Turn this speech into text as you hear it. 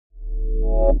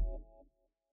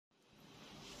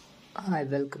Hi,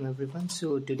 welcome everyone.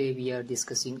 So today we are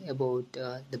discussing about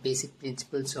the basic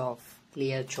principles of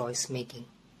clear choice making.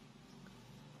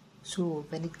 So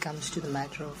when it comes to the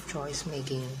matter of choice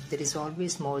making, there is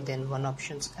always more than one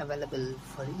options available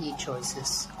for each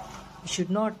choices. We should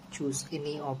not choose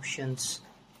any options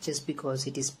just because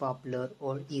it is popular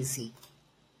or easy,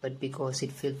 but because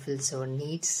it fulfills our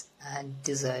needs and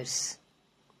desires.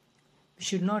 We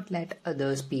should not let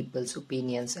others people's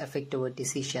opinions affect our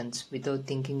decisions without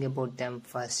thinking about them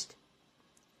first.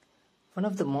 One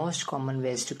of the most common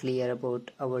ways to clear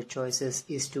about our choices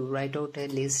is to write out a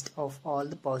list of all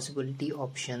the possibility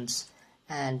options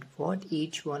and what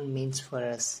each one means for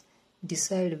us.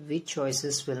 Decide which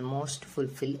choices will most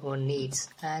fulfill our needs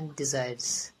and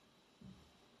desires.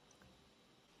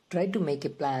 Try to make a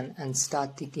plan and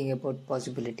start thinking about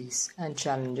possibilities and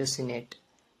challenges in it.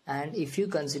 And if you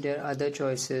consider other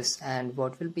choices and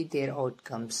what will be their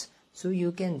outcomes, so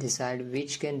you can decide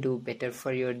which can do better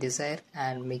for your desire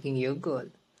and making your goal.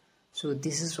 So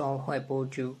this is all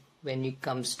about you when it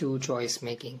comes to choice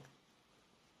making.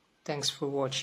 Thanks for watching.